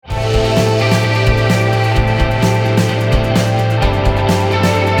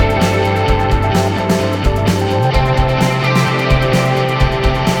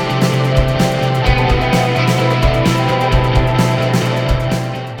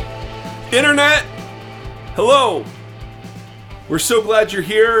Internet, hello. We're so glad you're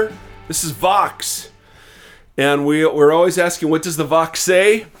here. This is Vox. And we're always asking, what does the Vox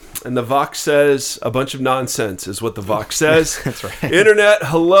say? And the Vox says a bunch of nonsense is what the Vox says. That's right. Internet,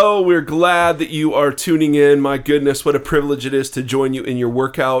 hello. We're glad that you are tuning in. My goodness, what a privilege it is to join you in your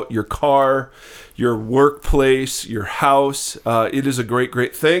workout, your car, your workplace, your house. It is a great,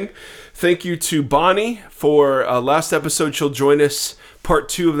 great thing. Thank you to Bonnie for last episode. She'll join us. Part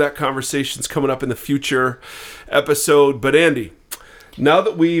 2 of that conversation's coming up in the future episode. But Andy, now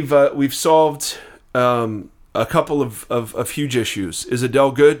that we've solved a couple of huge issues. Is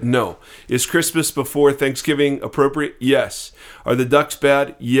Adele good? No. Is Christmas before Thanksgiving appropriate? Yes. Are the Ducks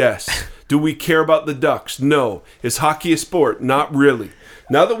bad? Yes. Do we care about the Ducks? No. Is hockey a sport? Not really.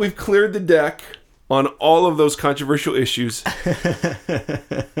 Now that we've cleared the deck on all of those controversial issues,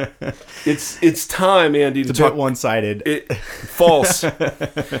 it's time, Andy, to talk. A bit one-sided. False.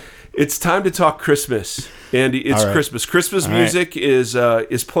 It's time to talk Christmas, Andy. It's right. Christmas. Christmas all music right.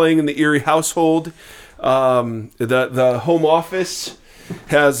 is playing in the Erie household. The home office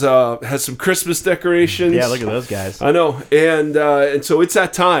has some Christmas decorations. Yeah, look at those guys. I know, and so it's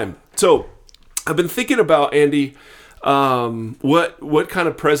that time. So I've been thinking about, Andy, what kind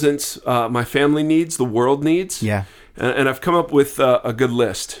of presents my family needs, the world needs. Yeah. And I've come up with a good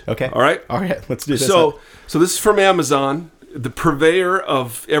list. Okay. All right. Let's do this. So this is from Amazon, the purveyor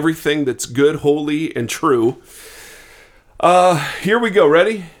of everything that's good, holy, and true. Here we go.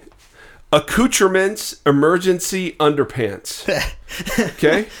 Ready? Accoutrements emergency underpants.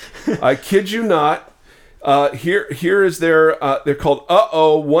 Okay. I kid you not. Here is their. They're called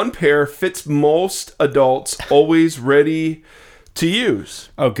one pair fits most adults, always ready to use.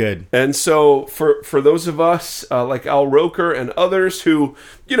 Oh, good. And so for those of us like Al Roker and others who,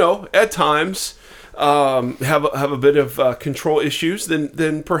 at times have a bit of control issues,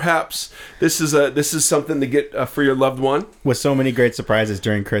 then perhaps this is something to get for your loved one. With so many great surprises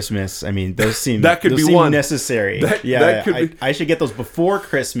during Christmas, I mean, those seem necessary. I should get those before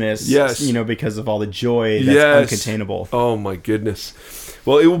Christmas. Yes, because of all the joy that's uncontainable. Oh my goodness.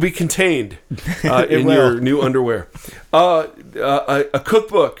 Well, it will be contained in your new underwear. A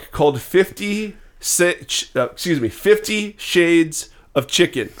cookbook called 50 Shades of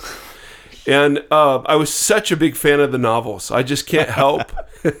Chicken. And I was such a big fan of the novels. I just can't help.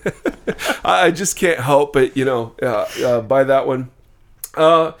 I just can't help but buy that one.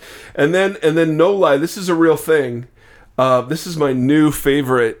 And then no lie, this is a real thing. This is my new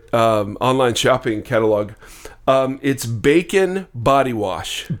favorite online shopping catalog. It's Bacon Body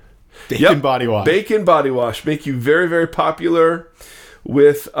Wash. Body Wash. Bacon Body Wash make you very, very popular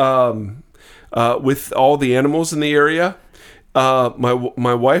with all the animals in the area.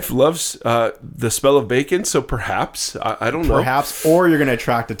 My wife loves the smell of bacon, so perhaps I don't know. Perhaps, or you're going to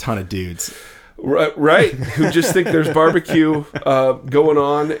attract a ton of dudes, right? Who just think there's barbecue going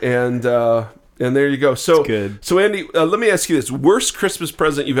on, and there you go. So that's good. So Andy, let me ask you this: worst Christmas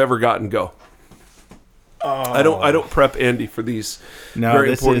present you've ever gotten? Go. Oh. I don't prep Andy for these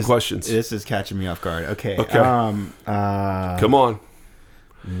very important questions. This is catching me off guard. Okay. Come on.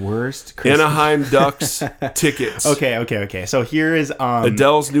 Worst Christmas. Anaheim Ducks tickets. Okay. So here is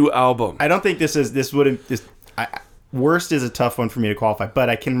Adele's new album. I don't think worst is a tough one for me to qualify, but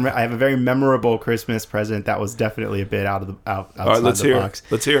I have a very memorable Christmas present that was definitely a bit outside the box.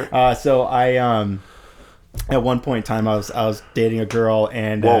 Let's hear it. So I at one point in time I was dating a girl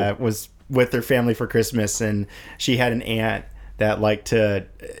and was with her family for Christmas, and she had an aunt that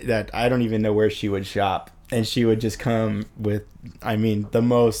that I don't even know where she would shop. And she would just come with, the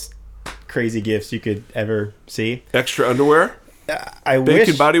most crazy gifts you could ever see. Extra underwear?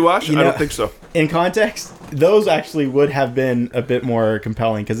 Bacon body wash? I don't think so. In context, those actually would have been a bit more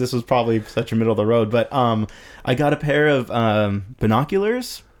compelling because this was probably such a middle of the road. But I got a pair of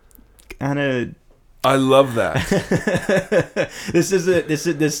binoculars. I love that.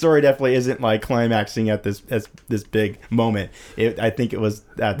 This story definitely isn't like climaxing at this big moment. I think it was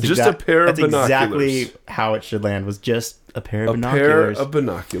a pair of binoculars. That's exactly how it should land. Was just a pair of binoculars. A pair of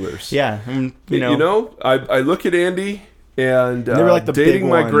binoculars. Yeah, I look at Andy and they were like the dating big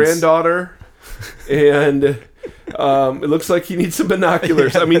my ones. Granddaughter, and it looks like you need some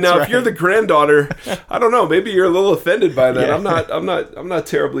binoculars. Yeah, if you're the granddaughter, I don't know. Maybe you're a little offended by that. Yeah. I'm not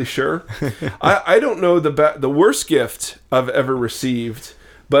terribly sure. I don't know the worst gift I've ever received,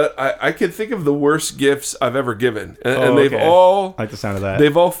 but I can think of the worst gifts I've ever given, and they've all I like the sound of that.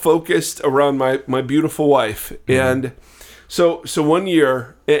 They've all focused around my beautiful wife, and so one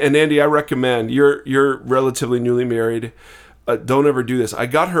year, and Andy, I recommend you're relatively newly married. Don't ever do this. I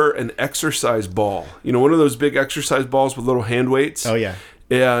got her an exercise ball. One of those big exercise balls with little hand weights. Oh, yeah.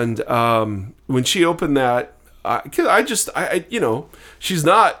 And when she opened that, she's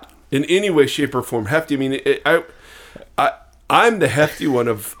not in any way, shape, or form hefty. I mean, I'm the hefty one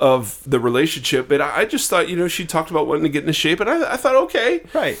of the relationship, but I just thought, she talked about wanting to get into shape, and I thought, okay.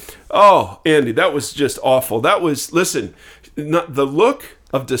 Right. Oh, Andy, that was just awful. That was, listen, the look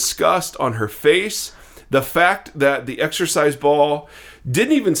of disgust on her face, the fact that the exercise ball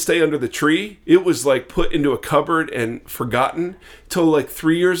didn't even stay under the tree. It was like put into a cupboard and forgotten till like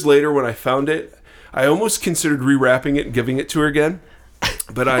 3 years later when I found it. I almost considered rewrapping it and giving it to her again,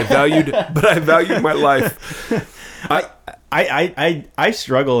 but I valued my life. I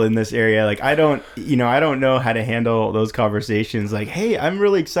struggle in this area. Like, I don't know how to handle those conversations. Like, hey, I'm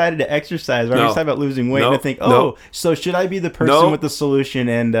really excited to exercise. Or I'm excited about losing weight. And I think, so should I be the person with the solution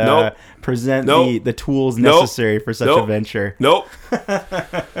and present the tools necessary for such a venture? Nope.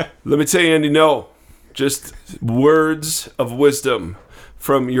 Let me tell you, Andy, no. Just words of wisdom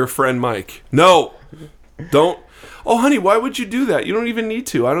from your friend Mike. No. Don't. Oh, honey, why would you do that? You don't even need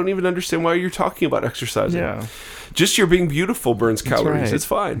to. I don't even understand why you're talking about exercising. Yeah. Just your being beautiful burns calories. Right. It's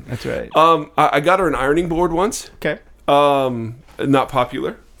fine. That's right. I got her an ironing board once. Okay. Not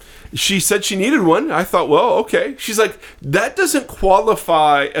popular. She said she needed one. I thought, well, okay. She's like, that doesn't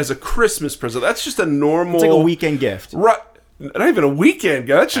qualify as a Christmas present. That's just a normal... It's like a weekend gift. Right. Not even a weekend.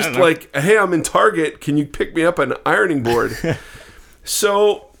 That's just like, hey, I'm in Target. Can you pick me up an ironing board?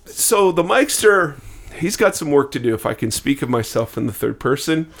 So the Mikester, he's got some work to do, if I can speak of myself in the third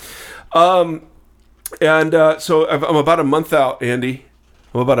person. So I'm about a month out, Andy.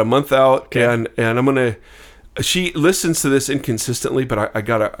 I'm about a month out, okay. and I'm gonna. She listens to this inconsistently, but I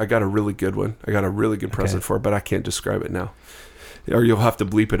got a really good one. I got a really good present for her, but I can't describe it now, or you'll have to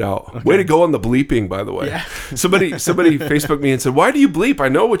bleep it out. Okay. Way to go on the bleeping, by the way. Yeah. Somebody Facebooked me and said, "Why do you bleep? I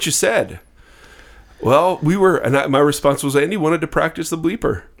know what you said." Well, my response was, Andy wanted to practice the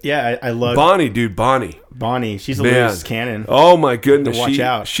bleeper. Yeah, I love Bonnie, dude. Bonnie, she's a loose cannon. Oh my goodness, watch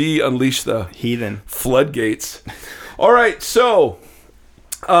out. She unleashed the heathen floodgates. All right, so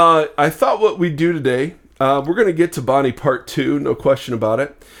I thought what we'd do today, we're going to get to Bonnie part 2, no question about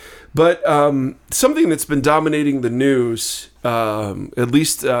it. But something that's been dominating the news, at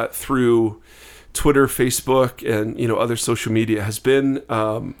least through Twitter, Facebook, and other social media, has been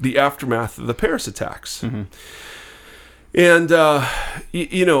the aftermath of the Paris attacks. Mm-hmm. And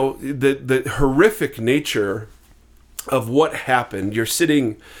the horrific nature of what happened. You're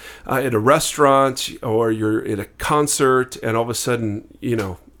sitting at a restaurant or you're at a concert, and all of a sudden,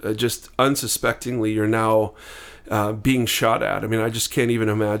 just unsuspectingly, you're now being shot at. I mean, I just can't even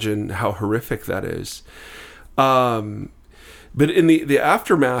imagine how horrific that is. But in the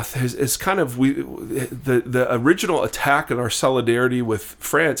aftermath is kind of the original attack and our solidarity with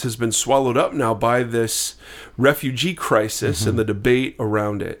France has been swallowed up now by this refugee crisis and the debate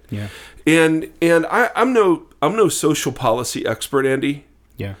around it. Yeah. And I'm no social policy expert, Andy.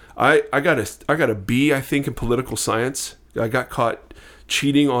 Yeah. I got a B, I think, in political science. I got caught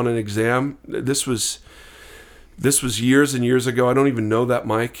cheating on an exam. This was years and years ago. I don't even know that,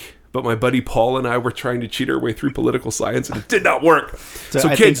 Mike. But my buddy Paul and I were trying to cheat our way through political science, and it did not work.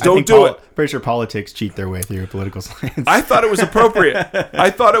 So kids, don't do it. Pretty sure politics cheat their way through political science. I thought it was appropriate.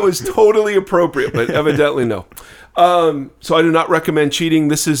 I thought it was totally appropriate, but evidently no. So I do not recommend cheating.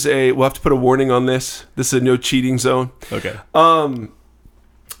 We'll have to put a warning on this. This is a no cheating zone. Okay.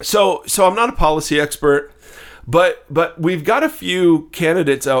 So I'm not a policy expert, but we've got a few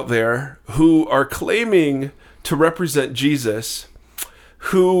candidates out there who are claiming to represent Jesus,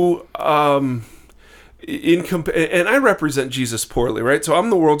 who and I represent Jesus poorly, right? So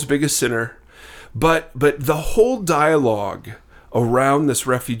I'm the world's biggest sinner, but the whole dialogue around this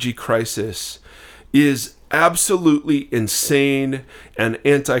refugee crisis is absolutely insane and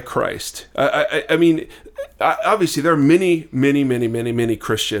anti-Christ. I mean, obviously there are many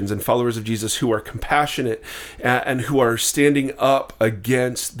Christians and followers of Jesus who are compassionate and who are standing up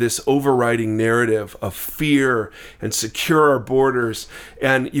against this overriding narrative of fear and secure our borders.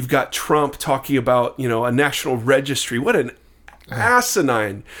 And you've got Trump talking about, a national registry. What an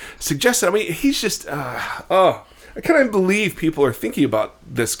asinine suggestion. I mean, he's just, I can't believe people are thinking about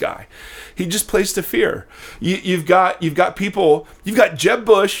this guy. He just plays to fear. You've got people. You've got Jeb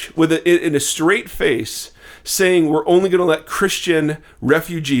Bush in a straight face saying we're only going to let Christian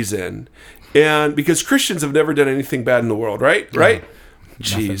refugees in, and because Christians have never done anything bad in the world, right? Yeah. Right?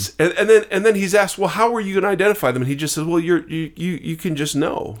 Jeez. And then he's asked, well, how are you going to identify them? And he just says, well, you can just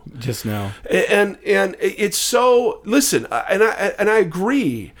know. Just know. And it's so, listen, and I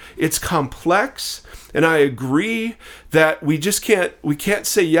agree. It's complex, and I agree that we can't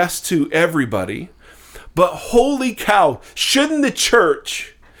say yes to everybody. But holy cow, shouldn't the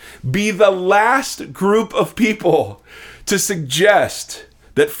church be the last group of people to suggest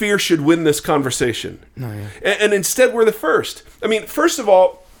that fear should win this conversation? No, yeah. And instead, we're the first. I mean, first of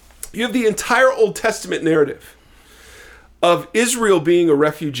all, you have the entire Old Testament narrative of Israel being a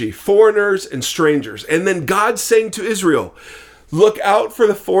refugee, foreigners and strangers. And then God saying to Israel, look out for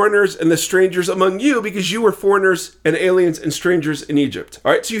the foreigners and the strangers among you, because you were foreigners and aliens and strangers in Egypt.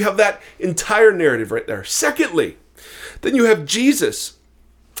 All right, so you have that entire narrative right there. Secondly, then you have Jesus,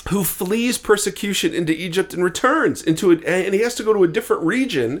 who flees persecution into Egypt and returns and he has to go to a different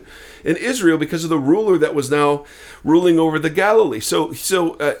region in Israel because of the ruler that was now ruling over the Galilee. So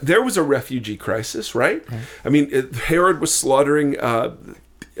there was a refugee crisis, right? Mm-hmm. I mean, Herod was slaughtering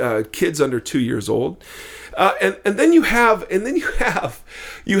kids under 2 years old. And then you have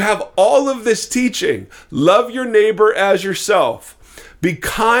all of this teaching. Love your neighbor as yourself. Be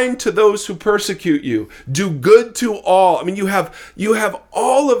kind to those who persecute you. Do good to all. I mean, you have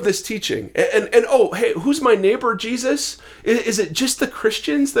all of this teaching. And oh, hey, who's my neighbor, Jesus? Is it just the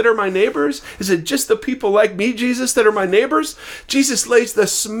Christians that are my neighbors? Is it just the people like me, Jesus, that are my neighbors? Jesus lays the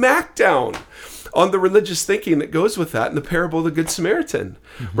smackdown on the religious thinking that goes with that in the parable of the Good Samaritan,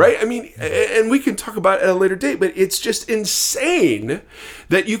 right? I mean, and we can talk about it at a later date, but it's just insane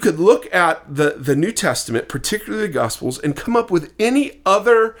that you could look at the New Testament, particularly the Gospels, and come up with any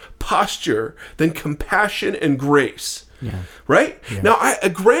other posture than compassion and grace, right? Yeah. Now,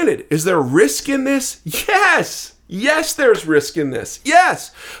 granted, is there risk in this? Yes, there's risk in this.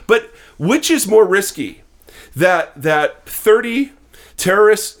 Yes, but which is more risky? That 30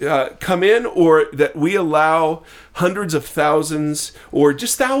 terrorists come in, or that we allow hundreds of thousands or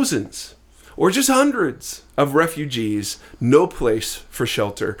just thousands or just hundreds of refugees no place for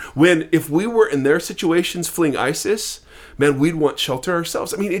shelter, when if we were in their situations fleeing ISIS, man, we'd want shelter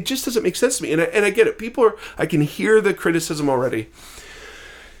ourselves. I mean, it just doesn't make sense to me. And I get it. I can hear the criticism already.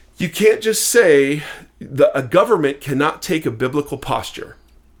 You can't just say that a government cannot take a biblical posture.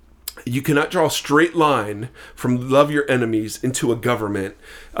 You cannot draw a straight line from love your enemies into a government.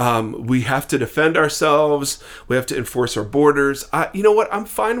 We have to defend ourselves. We have to enforce our borders. You know what? I'm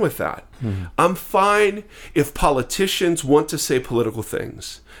fine with that. I'm fine if politicians want to say political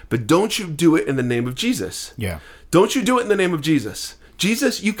things. But don't you do it in the name of Jesus. Yeah. Don't you do it in the name of Jesus.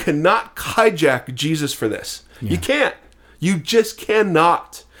 Jesus, you cannot hijack Jesus for this. Yeah. You can't. You just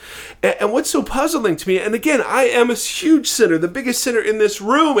cannot. And what's so puzzling to me, and again, I am a huge sinner, the biggest sinner in this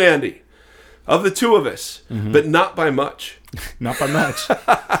room, Andy, of the two of us, but not by much. Not by much.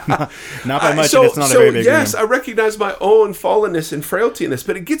 not by much, and it's not a very big yes, room. I recognize my own fallenness and frailty in this,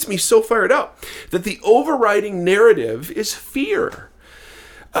 but it gets me so fired up that the overriding narrative is fear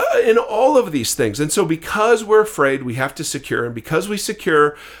in all of these things. And so because we're afraid, we have to secure, and because we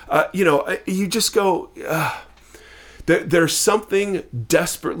secure, you just go... There's something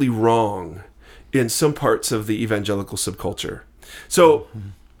desperately wrong in some parts of the evangelical subculture. So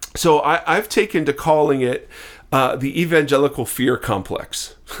I've taken to calling it the evangelical fear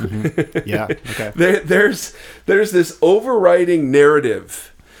complex. Yeah. Okay. There's this overriding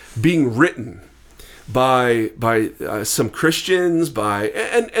narrative being written by some Christians,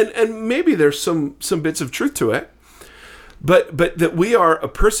 and maybe there's some bits of truth to it. But that we are a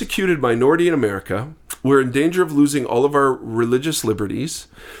persecuted minority in America. We're in danger of losing all of our religious liberties.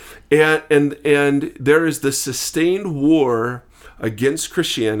 And there is this sustained war against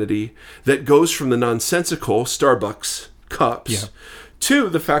Christianity that goes from the nonsensical Starbucks cups to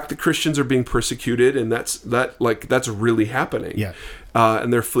the fact that Christians are being persecuted, and that's really happening. Yeah.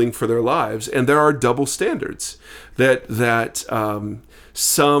 And they're fleeing for their lives. And there are double standards that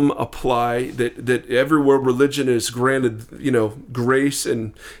some apply, that every world religion is granted, grace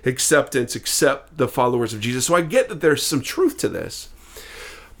and acceptance except the followers of Jesus. So I get that there's some truth to this.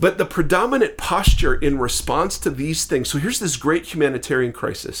 But the predominant posture in response to these things, so here's this great humanitarian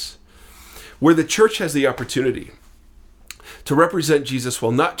crisis where the church has the opportunity to represent Jesus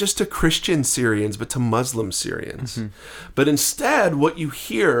well, not just to Christian Syrians, but to Muslim Syrians. But instead, what you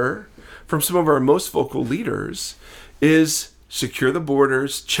hear from some of our most vocal leaders is secure the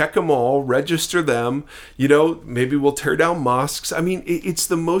borders, check them all, register them, maybe we'll tear down mosques. I mean, it's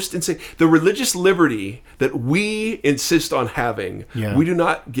the most insane. The religious liberty that we insist on having, we do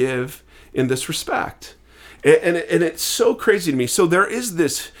not give in this respect. And it's so crazy to me. So there is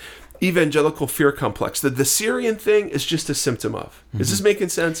this evangelical fear complex that the Syrian thing is just a symptom of. Is this making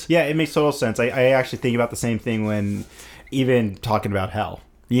sense? Yeah, it makes total sense. I actually think about the same thing when even talking about hell.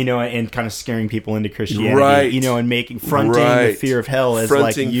 And kind of scaring people into Christianity, right. And fronting the fear of hell as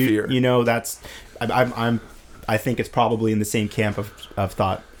fear. That's, I think it's probably in the same camp of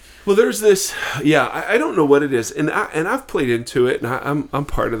thought. Well, there's this, I don't know what it is, and I've played into it, and I'm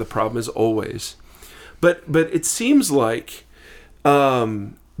part of the problem as always, but it seems like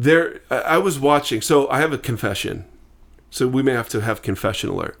I was watching. So I have a confession, so we may have to have confession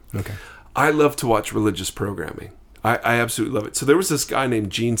alert. Okay. I love to watch religious programming. I absolutely love it. So there was this guy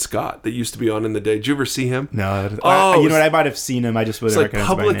named Gene Scott that used to be on in the day. Did you ever see him? No. You know what? I might have seen him. I just wouldn't recognize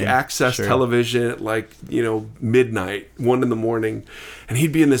him by name. Public access television at midnight, 1 a.m. And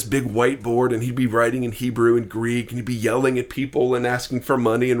he'd be in this big whiteboard and he'd be writing in Hebrew and Greek and he'd be yelling at people and asking for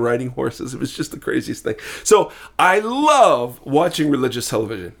money and riding horses. It was just the craziest thing. So I love watching religious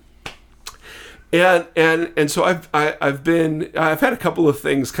television. And so I've had a couple of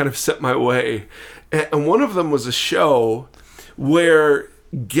things kind of set my way. And one of them was a show where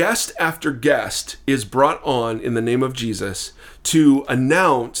guest after guest is brought on in the name of Jesus to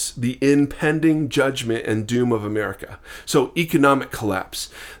announce the impending judgment and doom of America. So economic collapse,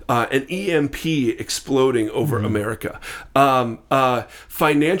 an EMP exploding over America,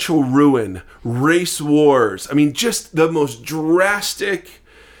 financial ruin, race wars. I mean, just the most drastic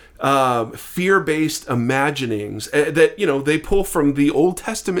fear-based imaginings that they pull from the Old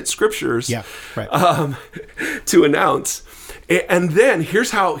Testament scriptures, to announce. And then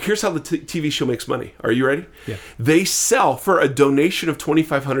here's how the TV show makes money. Are you ready? Yeah. They sell for a donation of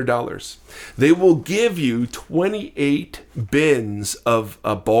 $2,500. They will give you 28 bins of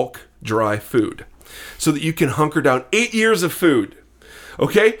bulk dry food, so that you can hunker down 8 years of food.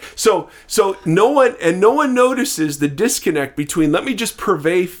 Okay, so no one notices the disconnect between let me just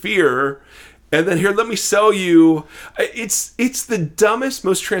purvey fear, and then here let me sell you. It's the dumbest,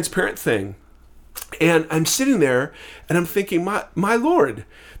 most transparent thing. And I'm sitting there and I'm thinking, my Lord,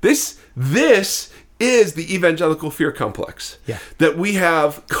 this is the evangelical fear complex. Yeah. That we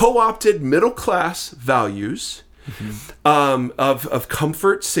have co-opted middle class values. Of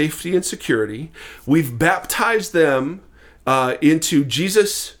comfort, safety, and security. We've baptized them into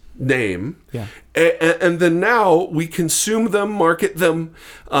Jesus' name, and then now we consume them, market them,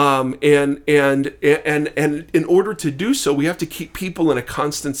 and in order to do so, we have to keep people in a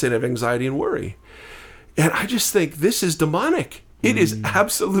constant state of anxiety and worry. And I just think this is demonic. It is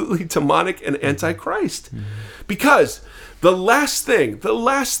absolutely demonic and antichrist, because the last thing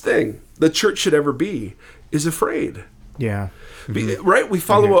the church should ever be is afraid. Yeah. Right? We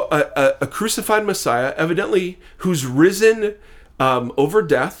follow a crucified Messiah, evidently, who's risen over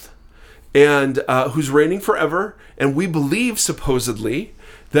death and who's reigning forever. And we believe, supposedly,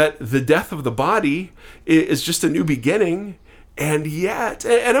 that the death of the body is just a new beginning. And yet,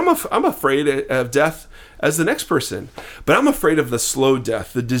 and I'm afraid of death as the next person, but I'm afraid of the slow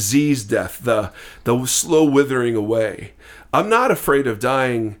death, the disease death, the slow withering away. I'm not afraid of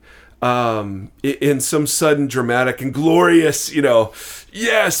dying in some sudden dramatic and glorious,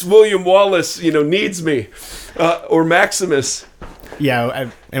 yes, William Wallace, needs me, or Maximus. Yeah,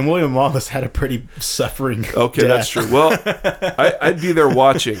 and William Wallace had a pretty suffering death. That's true. Well, I'd be there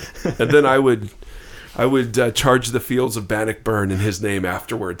watching, and then I would charge the fields of Bannockburn in his name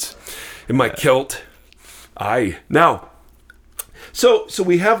afterwards, in my kilt. Now, so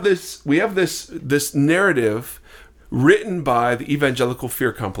we have this narrative written by the evangelical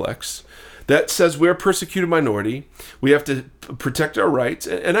fear complex that says we're a persecuted minority. We have to protect our rights.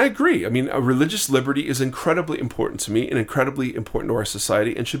 And I agree. I mean, religious liberty is incredibly important to me and incredibly important to our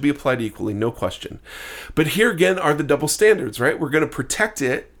society and should be applied equally, no question. But here again are the double standards, right? We're going to protect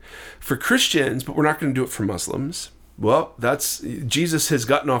it for Christians, but we're not going to do it for Muslims. Well, Jesus has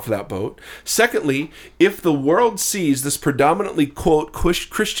gotten off of that boat. Secondly, if the world sees this predominantly, quote,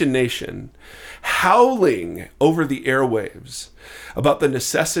 Christian nation howling over the airwaves about the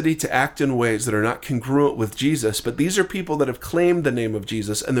necessity to act in ways that are not congruent with Jesus, but these are people that have claimed the name of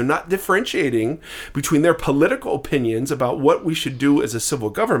Jesus, and they're not differentiating between their political opinions about what we should do as a civil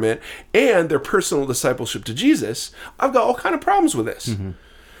government and their personal discipleship to Jesus, I've got all kinds of problems with this.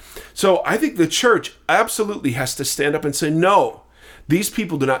 So I think the church absolutely has to stand up and say, no, these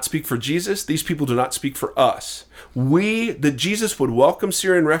people do not speak for Jesus. These people do not speak for us. That Jesus would welcome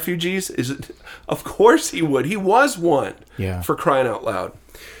Syrian refugees, of course he would. He was one, for crying out loud.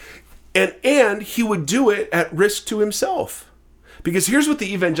 And he would do it at risk to himself. Because here's what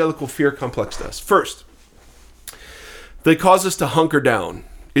the evangelical fear complex does. First, they cause us to hunker down.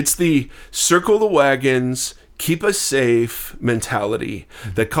 It's the circle the wagons, keep us safe mentality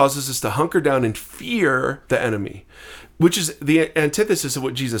that causes us to hunker down and fear the enemy, which is the antithesis of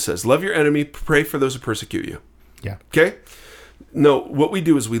what Jesus says. Love your enemy, pray for those who persecute you. Yeah. Okay? No, what we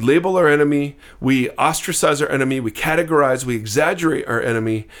do is we label our enemy, we ostracize our enemy, we categorize, we exaggerate our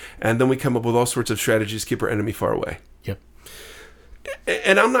enemy, and then we come up with all sorts of strategies to keep our enemy far away. Yep.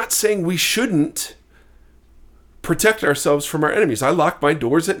 And I'm not saying we shouldn't protect ourselves from our enemies. I lock my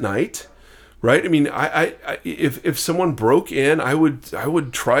doors at night, right? I mean, if someone broke in, I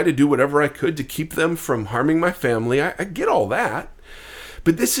would try to do whatever I could to keep them from harming my family. I get all that.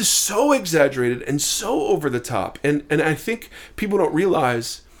 But this is so exaggerated and so over the top. And I think people don't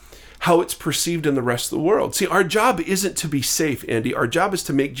realize how it's perceived in the rest of the world. See, our job isn't to be safe, Andy. Our job is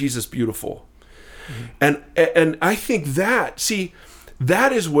to make Jesus beautiful. Mm-hmm. And I think that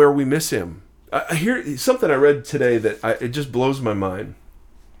is where we miss him. Here's something I read today that it just blows my mind.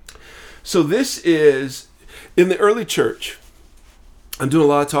 So this is, in the early church, I'm doing a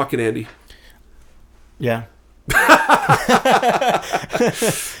lot of talking, Andy. Yeah.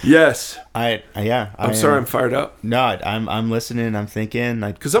 Yes. I'm sorry, I'm fired up. No, I'm listening. I'm thinking.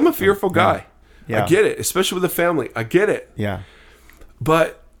 Because I'm a fearful guy. Yeah. I get it, especially with a family. I get it. Yeah.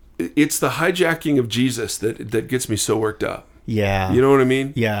 But it's the hijacking of Jesus that gets me so worked up. Yeah. You know what I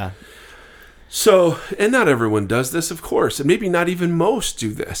mean? Yeah. So, and not everyone does this, of course, and maybe not even most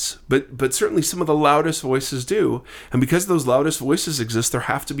do this, but certainly some of the loudest voices do. And because those loudest voices exist, there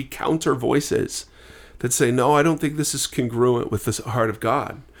have to be counter voices that say, no, I don't think this is congruent with the heart of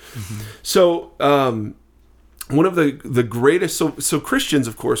God. Mm-hmm. So, one of the greatest, so Christians,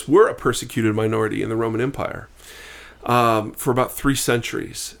 of course, were a persecuted minority in the Roman Empire for about 3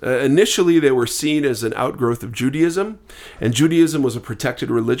 centuries. Initially, they were seen as an outgrowth of Judaism, and Judaism was a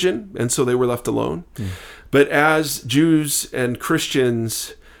protected religion, and so they were left alone. Mm. But as Jews and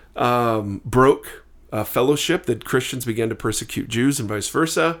Christians broke fellowship, that Christians began to persecute Jews and vice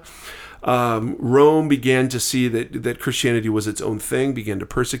versa. Rome began to see that Christianity was its own thing, began to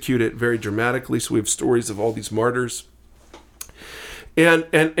persecute it very dramatically. So we have stories of all these martyrs.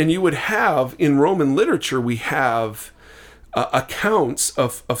 And you would have, in Roman literature, we have accounts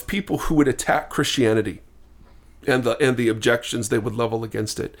of people who would attack Christianity and the objections they would level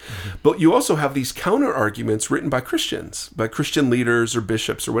against it. Mm-hmm. But you also have these counter arguments written by Christians, by Christian leaders or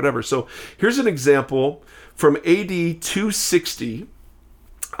bishops or whatever. So here's an example from AD 260.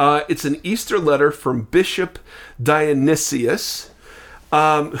 It's an Easter letter from Bishop Dionysius,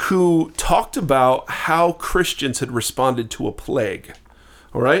 who talked about how Christians had responded to a plague.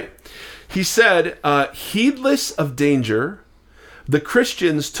 All right? He said, heedless of danger, the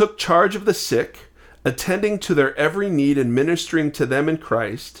Christians took charge of the sick, attending to their every need and ministering to them in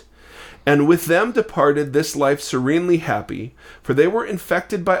Christ, and with them departed this life serenely happy, for they were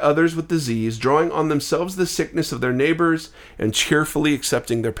infected by others with disease, drawing on themselves the sickness of their neighbors and cheerfully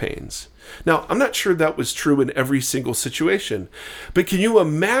accepting their pains. Now, I'm not sure that was true in every single situation, but can you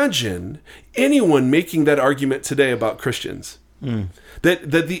imagine anyone making that argument today about Christians? Mm.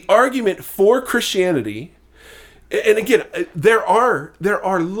 That the argument for Christianity, and again, there are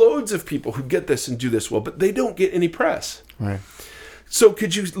loads of people who get this and do this well, but they don't get any press. Right. So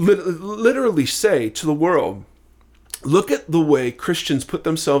could you literally say to the world, look at the way Christians put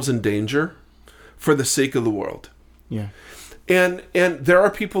themselves in danger for the sake of the world? Yeah. And there are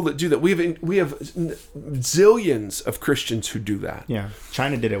people that do that. We have zillions of Christians who do that. Yeah.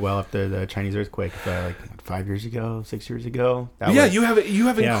 China did it well after the Chinese earthquake, like 5 years ago, 6 years ago. You have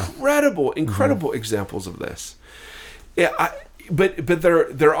incredible mm-hmm. examples of this. Yeah. But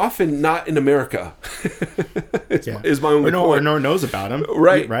they're often not in America. Is my only point. Or no one knows about them.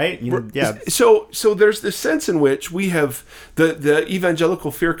 Right. Right? Yeah. So there's this sense in which we have the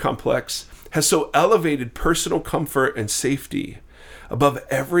evangelical fear complex has so elevated personal comfort and safety above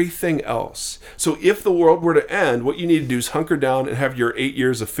everything else. So if the world were to end, what you need to do is hunker down and have your 8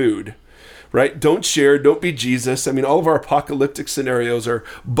 years of food. Right? Don't share. Don't be Jesus. I mean, all of our apocalyptic scenarios are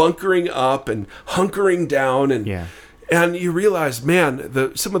bunkering up and hunkering down. And you realize,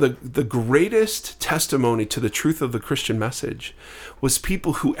 man, some of the greatest testimony to the truth of the Christian message was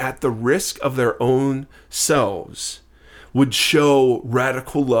people who, at the risk of their own selves, would show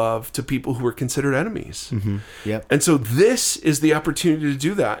radical love to people who were considered enemies. Mm-hmm. Yep. And so this is the opportunity to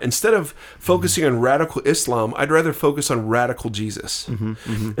do that. Instead of focusing on radical Islam, I'd rather focus on radical Jesus. Mm-hmm.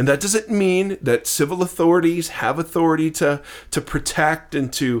 Mm-hmm. And that doesn't mean that civil authorities have authority to protect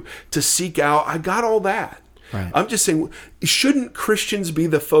and to seek out. I got all that. Right. I'm just saying, shouldn't Christians be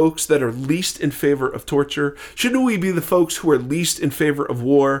the folks that are least in favor of torture? Shouldn't we be the folks who are least in favor of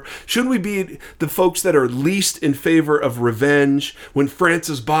war? Shouldn't we be the folks that are least in favor of revenge when France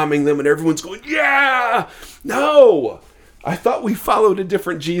is bombing them and everyone's going, yeah! No! I thought we followed a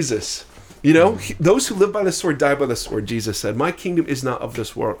different Jesus. You know, those who live by the sword die by the sword, Jesus said. My kingdom is not of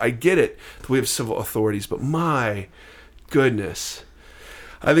this world. I get it that we have civil authorities, but my goodness.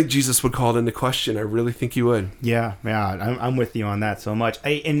 I think Jesus would call it into question. I really think he would. Yeah, I'm with you on that so much.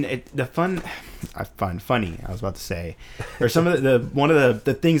 Funny. I was about to say, or some of one of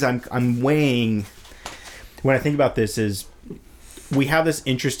the things I'm weighing when I think about this is we have this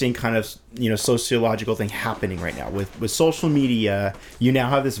interesting kind of sociological thing happening right now with social media. You now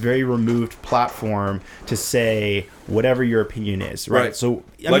have this very removed platform to say whatever your opinion is, right? So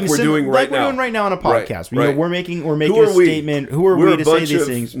we're doing right now on a podcast. Right. We're making a statement. Who are we to say these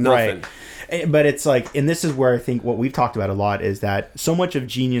things? Nothing. Right. But it's like, and this is where I think what we've talked about a lot is that so much of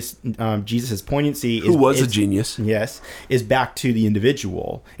Jesus's poignancy is a genius. Yes, is back to the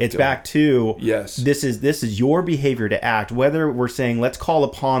individual. It's back to this is your behavior to act. Whether we're saying let's call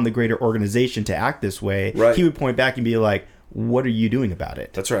upon the greater organization to act this way, he would point back and be like, what are you doing about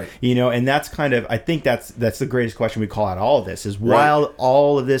it? That's right. And that's kind of, I think that's the greatest question we call out all of this is while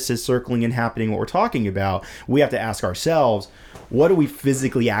all of this is circling and happening, what we're talking about, we have to ask ourselves, what do we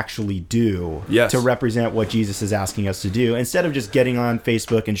physically actually do to represent what Jesus is asking us to do, instead of just getting on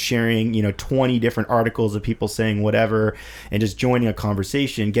Facebook and sharing 20 different articles of people saying whatever and just joining a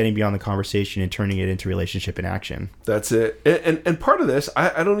conversation, getting beyond the conversation and turning it into relationship and action. That's it. And part of this,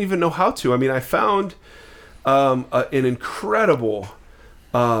 I don't even know how to. I mean, I found an incredible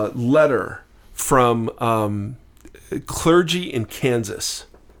letter from clergy in Kansas,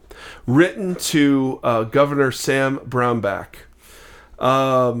 written to Governor Sam Brownback,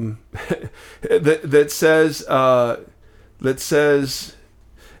 that says,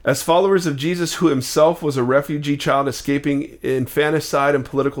 as followers of Jesus, who himself was a refugee child escaping infanticide and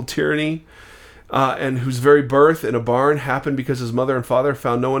political tyranny, and whose very birth in a barn happened because his mother and father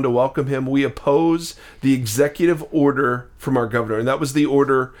found no one to welcome him, we oppose the executive order from our governor. And that was the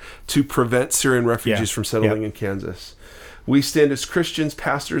order to prevent Syrian refugees from settling in Kansas. We stand as Christians,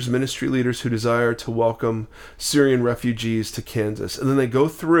 pastors, ministry leaders who desire to welcome Syrian refugees to Kansas. And then they go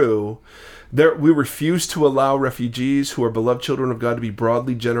through there. We refuse to allow refugees who are beloved children of God to be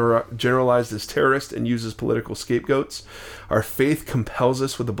broadly generalized as terrorists and used as political scapegoats. Our faith compels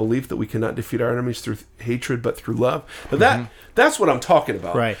us with the belief that we cannot defeat our enemies through hatred, but through love. Now that's what I'm talking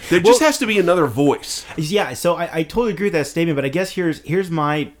about. Right. There just has to be another voice. Yeah. So I totally agree with that statement, but I guess here's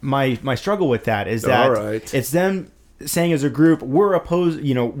my struggle with that is that it's them saying as a group, we're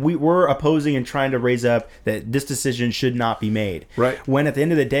opposing and trying to raise up that this decision should not be made. Right. When at the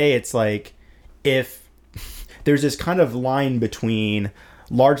end of the day, it's like, if there's this kind of line between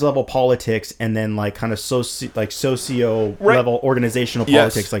large level politics and then like kind of socio level organizational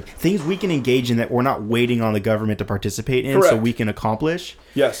politics, like things we can engage in that we're not waiting on the government to participate in, so we can accomplish.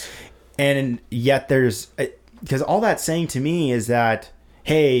 Yes. And yet because all that's saying to me is that,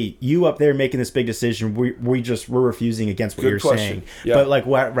 hey, you up there making this big decision, we're refusing against what you're saying. Yeah. But like,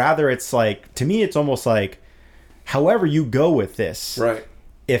 rather it's like, to me, it's almost like, however you go with this, right?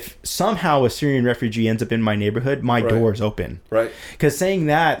 If somehow a Syrian refugee ends up in my neighborhood, my door is open. Right. Because saying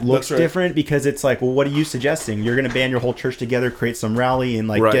that looks different, because it's like, well, what are you suggesting? You're going to band your whole church together, create some rally, and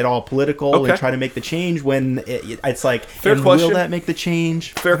like get all political and try to make the change when it's like, will that make the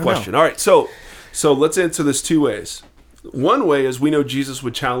change? Fair question. All right. So let's answer this two ways. One way is we know Jesus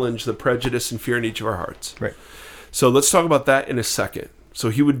would challenge the prejudice and fear in each of our hearts. Right. So let's talk about that in a second. So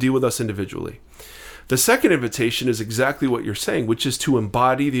he would deal with us individually. The second invitation is exactly what you're saying, which is to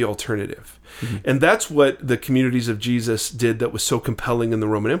embody the alternative. Mm-hmm. And that's what the communities of Jesus did that was so compelling in the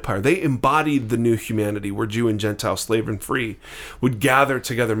Roman Empire. They embodied the new humanity where Jew and Gentile, slave and free, would gather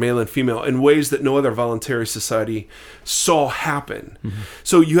together, male and female, in ways that no other voluntary society saw happen. Mm-hmm.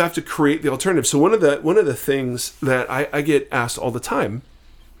 So you have to create the alternative. So one of the things that I get asked all the time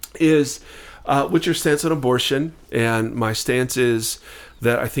is, what's your stance on abortion? And my stance is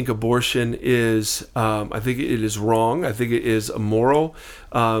that I think abortion is, I think it is wrong. I think it is immoral.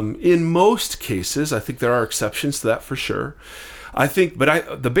 In most cases, I think there are exceptions to that for sure.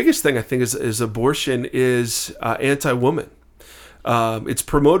 The biggest thing I think is abortion is anti-woman. It's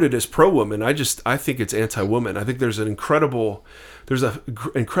promoted as pro-woman. I think it's anti-woman. I think there's an incredible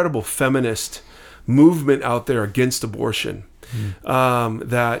feminist movement out there against abortion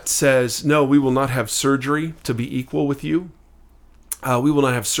that says, no, we will not have surgery to be equal with you. We will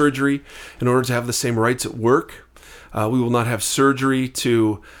not have surgery in order to have the same rights at work. We will not have surgery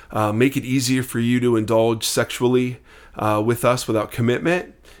to make it easier for you to indulge sexually with us without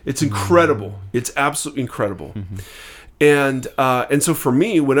commitment. It's incredible. It's absolutely incredible. Mm-hmm. And so for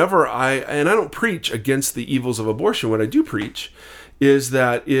me, whenever I don't preach against the evils of abortion, what I do preach is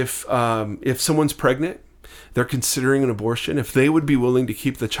that if someone's pregnant, they're considering an abortion, if they would be willing to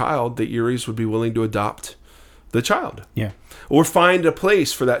keep the child, the Eries would be willing to adopt the child. Yeah. Or find a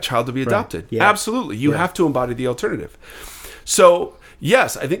place for that child to be adopted. Yeah. Absolutely. You have to embody the alternative. So,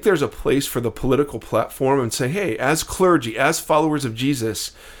 yes, I think there's a place for the political platform and say, hey, as clergy, as followers of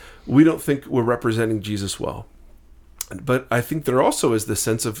Jesus, we don't think we're representing Jesus well. But I think there also is the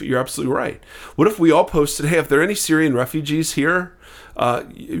sense of, you're absolutely right. What if we all posted, hey, if there are any Syrian refugees here,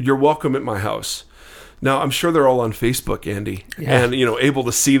 you're welcome at my house. Now, I'm sure they're all on Facebook, Andy, and, able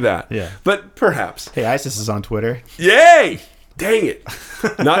to see that. Yeah. But perhaps. Hey, ISIS is on Twitter. Yay! Dang it.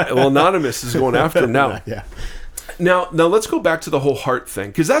 Anonymous is going after him now. Yeah. Now let's go back to the whole heart thing,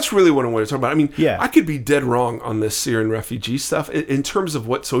 because that's really what I want to talk about. I mean, Yeah. I could be dead wrong on this Syrian refugee stuff in terms of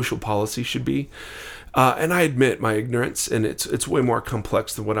what social policy should be. And I admit my ignorance, and it's way more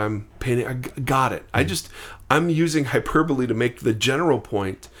complex than what I'm painting. I got it. I'm using hyperbole to make the general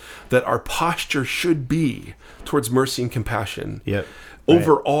point that our posture should be towards mercy and compassion. Yep.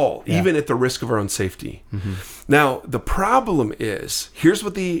 Overall, Yeah. even at the risk of our own safety. Now, the problem is, here's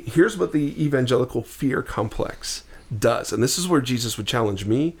what the evangelical fear complex does. And this is where Jesus would challenge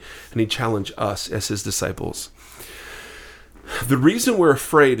me, and he'd challenge us as his disciples. The reason we're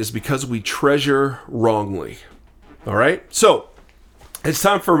afraid is because we treasure wrongly. All right? So, it's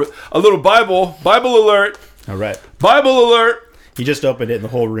time for a little Bible alert. All right. Bible alert. He just opened it and the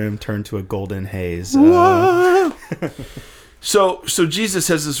whole room turned to a golden haze. So Jesus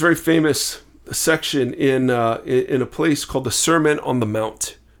has this very famous section in a place called the Sermon on the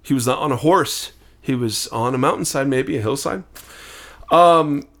Mount. He was not on a horse. He was on a mountainside, maybe a hillside.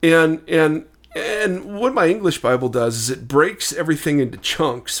 And what my English Bible does is it breaks everything into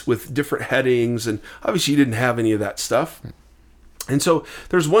chunks with different headings, and obviously he didn't have any of that stuff. And so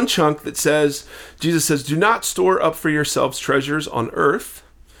there's one chunk that says, Jesus says, do not store up for yourselves treasures on earth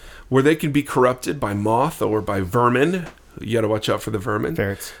where they can be corrupted by moth or by vermin. You got to watch out for the vermin.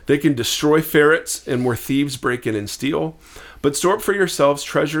 Ferrets. They can destroy ferrets, and where thieves break in and steal. But store up for yourselves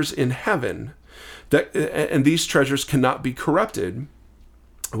treasures in heaven, and these treasures cannot be corrupted,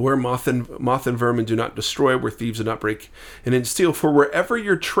 where moth and vermin do not destroy, where thieves do not break in and steal. For wherever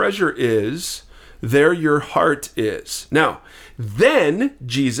your treasure is, there your heart is. Now, then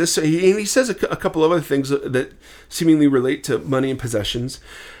Jesus, and he says a couple of other things that seemingly relate to money and possessions.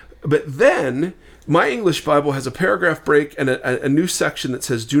 But then my English Bible has a paragraph break and a new section that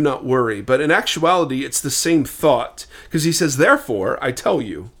says, do not worry. But in actuality, it's the same thought, because he says, therefore, I tell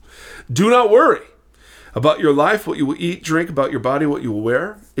you, do not worry about your life, what you will eat, drink, about your body, what you will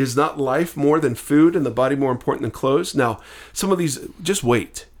wear. Is not life more than food, and the body more important than clothes? Now, some of these, just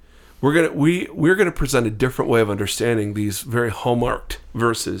wait. We're gonna present a different way of understanding these very hallmarked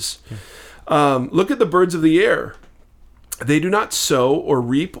verses. Look at the birds of the air. They do not sow or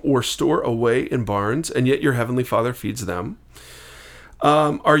reap or store away in barns, and yet your heavenly Father feeds them.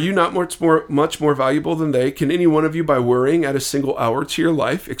 Are you not much more valuable than they? Can any one of you, by worrying, add a single hour to your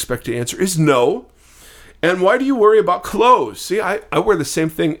life? Expect to answer is no. And why do you worry about clothes? See, I wear the same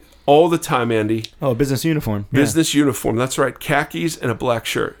thing all the time, Andy. Oh, business uniform. Business uniform. That's right. Khakis and a black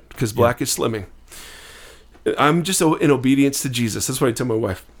shirt, because black is slimming. I'm just in obedience to Jesus. That's what I tell my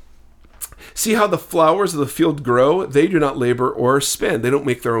wife. See how the flowers of the field grow? They do not labor or spin. They don't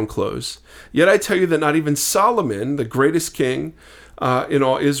make their own clothes. Yet I tell you that not even Solomon, the greatest king in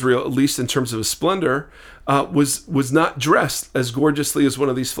all Israel, at least in terms of his splendor, was not dressed as gorgeously as one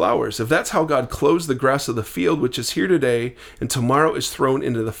of these flowers. If that's how God clothes the grass of the field, which is here today and tomorrow is thrown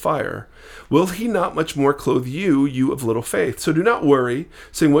into the fire, will he not much more clothe you, you of little faith? So do not worry,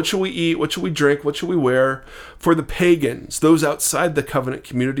 saying, what shall we eat? What shall we drink? What shall we wear? For the pagans, those outside the covenant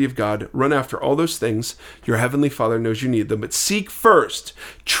community of God, run after all those things. Your heavenly Father knows you need them. But seek first,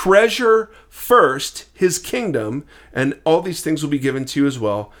 treasure first his kingdom, and all these things will be given to you as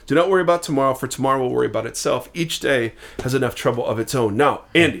well. Do not worry about tomorrow, for tomorrow will worry about itself. Each day has enough trouble of its own. Now,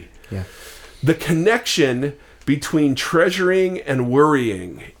 Andy, the connection between treasuring and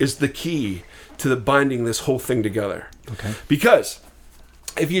worrying is the key to binding this whole thing together. Okay. Because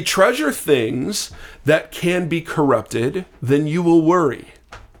if you treasure things that can be corrupted, then you will worry.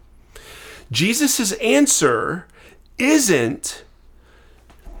 Jesus' answer isn't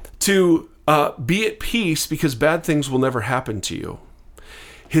to be at peace because bad things will never happen to you.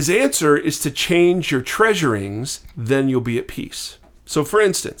 His answer is to change your treasurings, then you'll be at peace. So for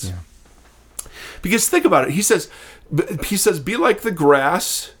instance, because think about it, he says, be like the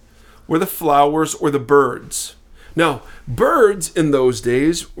grass or the flowers or the birds. Now, birds in those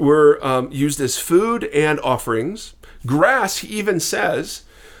days were used as food and offerings. Grass, he even says,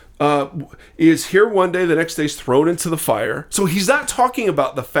 is here one day, the next day is thrown into the fire. So he's not talking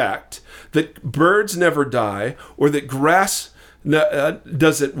about the fact that birds never die, or that grass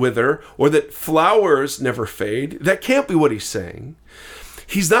doesn't wither, or that flowers never fade. That can't be what he's saying.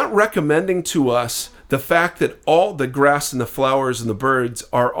 He's not recommending to us the fact that all the grass and the flowers and the birds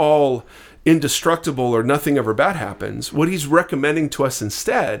are all indestructible or nothing ever bad happens, what he's recommending to us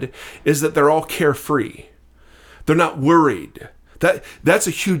instead is that they're all carefree. They're not worried. That's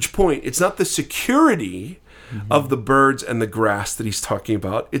a huge point. It's not the security of the birds and the grass that he's talking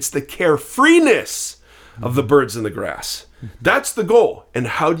about. It's the carefreeness of the birds and the grass. That's the goal. And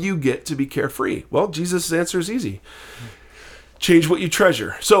how do you get to be carefree? Well, Jesus' answer is easy. Change what you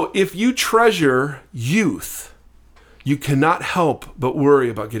treasure. So if you treasure youth, you cannot help but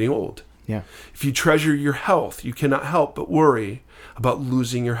worry about getting old. Yeah. If you treasure your health, you cannot help but worry about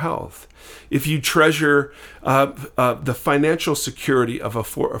losing your health. If you treasure the financial security of a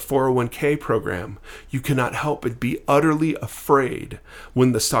 401k program, you cannot help but be utterly afraid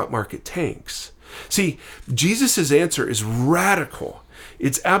when the stock market tanks. See, Jesus' answer is radical.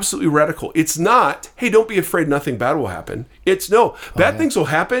 It's absolutely radical. It's not, hey, don't be afraid, nothing bad will happen. It's no, bad things will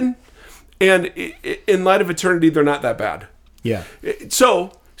happen, and in light of eternity, they're not that bad. Yeah.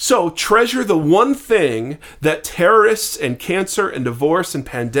 So treasure the one thing that terrorists and cancer and divorce and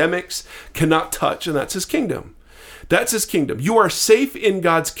pandemics cannot touch, and that's his kingdom. That's his kingdom. You are safe in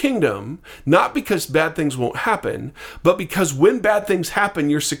God's kingdom, not because bad things won't happen, but because when bad things happen,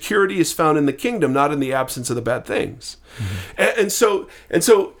 your security is found in the kingdom, not in the absence of the bad things. And so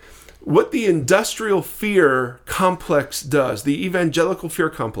what the industrial fear complex does, the evangelical fear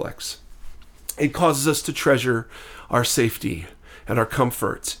complex, it causes us to treasure our safety and our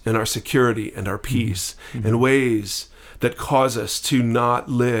comfort and our security and our peace in ways that cause us to not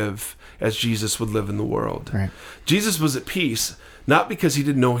live as Jesus would live in the world. Right. Jesus was at peace, not because he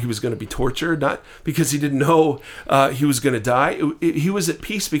didn't know he was going to be tortured, not because he didn't know he was going to die. He was at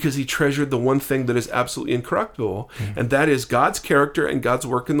peace because he treasured the one thing that is absolutely incorruptible, and that is God's character and God's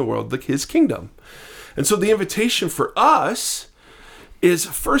work in the world, like his kingdom. And so the invitation for us is,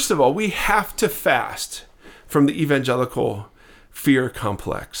 first of all, we have to fast from the evangelical fear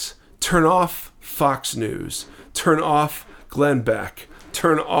complex. Turn off Fox News. Turn off Glenn Beck.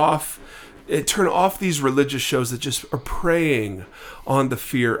 Turn off these religious shows that just are preying on the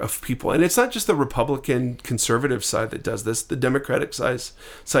fear of people. And it's not just the Republican conservative side that does this. The Democratic side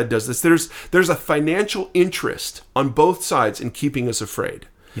does this. There's a financial interest on both sides in keeping us afraid.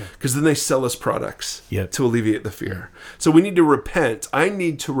 Because then they sell us products to alleviate the fear. So we need to repent. I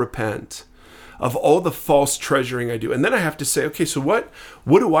need to repent of all the false treasuring I do. And then I have to say, okay, so what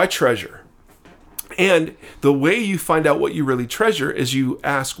do I treasure? And the way you find out what you really treasure is you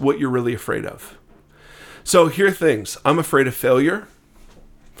ask what you're really afraid of. So here are things. I'm afraid of failure.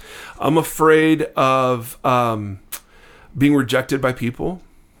 I'm afraid of being rejected by people.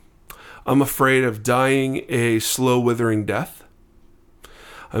 I'm afraid of dying a slow, withering death.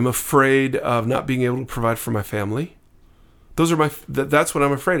 I'm afraid of not being able to provide for my family. That's what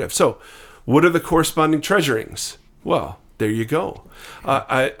I'm afraid of. So what are the corresponding treasurings? Well, there you go.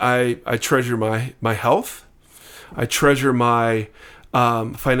 I treasure my health. I treasure my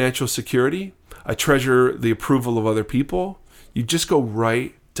financial security. I treasure the approval of other people. You just go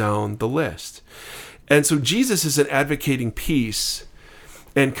right down the list. And so Jesus isn't advocating peace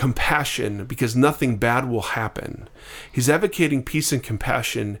and compassion because nothing bad will happen. He's advocating peace and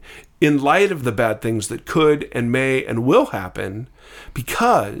compassion in light of the bad things that could and may and will happen,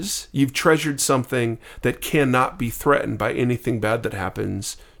 because you've treasured something that cannot be threatened by anything bad that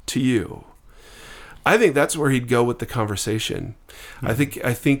happens to you. I think that's where he'd go with the conversation. I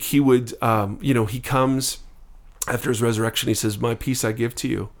think he would, he comes after his resurrection. He says, "My peace I give to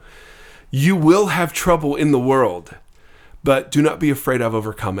you. You will have trouble in the world, but do not be afraid. I've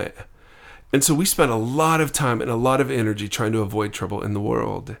overcome it." And so we spend a lot of time and a lot of energy trying to avoid trouble in the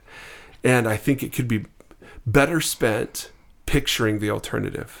world. And I think it could be better spent picturing the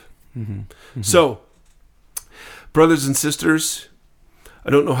alternative. So, brothers and sisters, I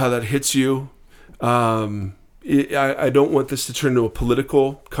don't know how that hits you. I don't want this to turn into a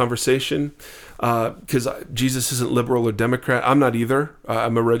political conversation because Jesus isn't liberal or Democrat. I'm not either.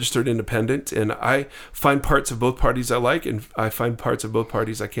 I'm a registered independent, and I find parts of both parties I like, and I find parts of both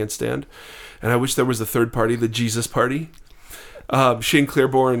parties I can't stand. And I wish there was a third party, the Jesus Party. Shane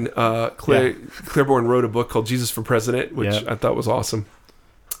Claiborne wrote a book called Jesus for President, which I thought was awesome.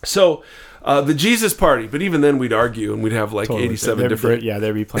 So the Jesus Party, but even then we'd argue and we'd have like 87 different. Yeah,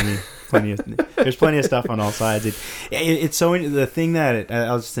 there'd be plenty there's plenty of stuff on all sides. It's so, the thing that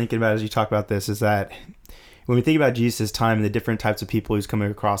I was thinking about as you talk about this is that when we think about Jesus' time and the different types of people he's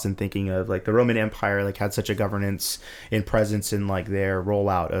coming across and thinking of, like the Roman Empire, like had such a governance and presence in like their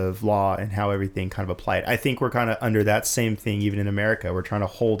rollout of law and how everything kind of applied. I think we're kind of under that same thing even in America. We're trying to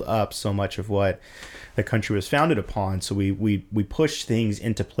hold up so much of what the country was founded upon. So we push things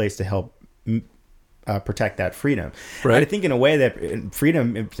into place to help protect that freedom. Right. And I think in a way that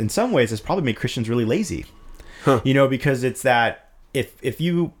freedom, in some ways, has probably made Christians really lazy. You know, because it's that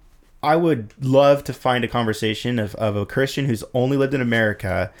I would love to find a conversation of a Christian who's only lived in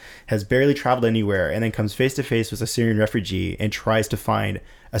America, has barely traveled anywhere, and then comes face to face with a Syrian refugee and tries to find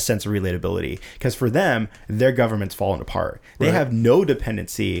a sense of relatability. Because for them, their government's fallen apart. They have no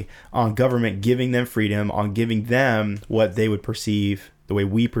dependency on government giving them freedom, on giving them what they would perceive, the way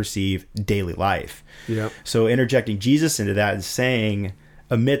we perceive daily life. Yep. So interjecting Jesus into that is saying,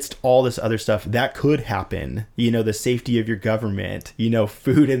 amidst all this other stuff that could happen, you know, the safety of your government, you know,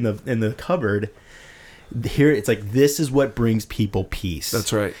 food in the cupboard, here it's like, this is what brings people peace.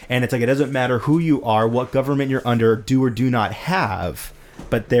 That's right. And it's like, it doesn't matter who you are, what government you're under, do or do not have,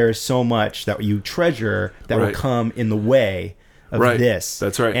 but there is so much that you treasure that will come in the way of this.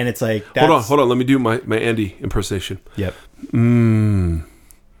 That's right. And it's like, hold on. Let me do my Andy impersonation. Yep.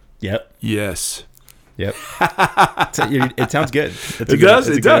 Yep. Yes. Yep. It sounds good. It does.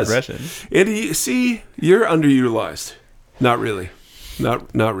 It does. Andy, see, you're underutilized. Not really.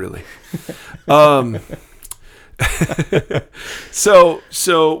 Not really.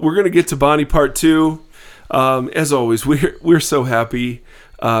 So we're gonna get to Bonnie part 2. As always, we're so happy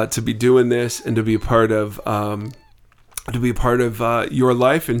to be doing this and to be a part of your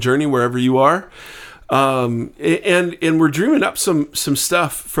life and journey wherever you are. And we're dreaming up some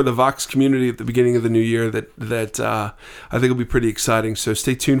stuff for the Vox community at the beginning of the new year that I think will be pretty exciting. So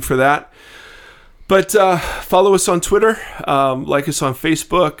stay tuned for that. But follow us on Twitter, like us on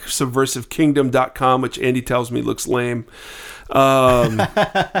Facebook, subversivekingdom.com, which Andy tells me looks lame, and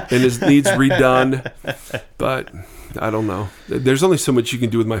needs redone. But I don't know. There's only so much you can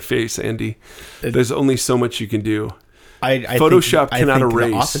do with my face, Andy. There's only so much you can do. Photoshop cannot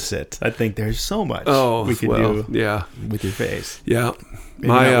erase. The opposite. I think there's so much we can do with your face. Yeah. Maybe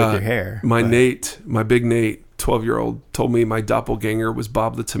not with your hair. My big Nate, 12-year-old, told me my doppelganger was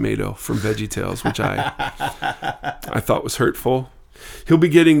Bob the Tomato from VeggieTales, which I thought was hurtful. He'll be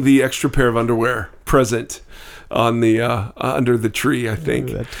getting the extra pair of underwear present on the under the tree, I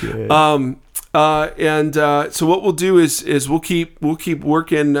think. Ooh, that's good. So what we'll do is we'll keep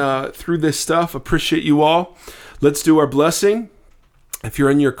working through this stuff. Appreciate you all. Let's do our blessing. If you're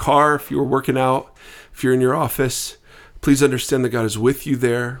in your car, if you're working out, if you're in your office, please understand that God is with you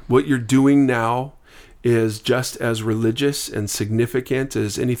there. What you're doing now is just as religious and significant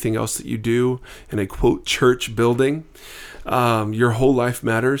as anything else that you do in a, quote, church building. Your whole life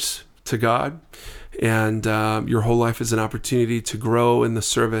matters to God, and your whole life is an opportunity to grow in the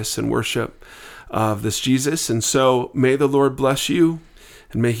service and worship of this Jesus. And so may the Lord bless you,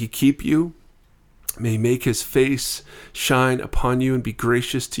 and may he keep you. May he make his face shine upon you and be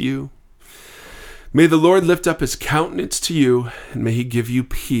gracious to you. May the Lord lift up his countenance to you, and may he give you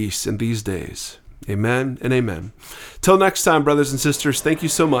peace in these days. Amen and amen. Till next time, brothers and sisters, thank you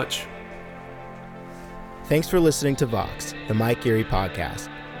so much. Thanks for listening to Vox, the Mike Geary podcast.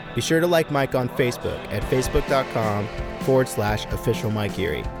 Be sure to like Mike on Facebook at facebook.com/official Mike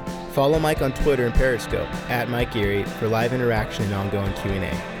Geary. Follow Mike on Twitter and Periscope at Mike Geary for live interaction and ongoing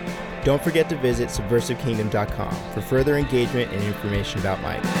Q&A. Don't forget to visit subversivekingdom.com for further engagement and information about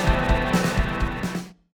Mike.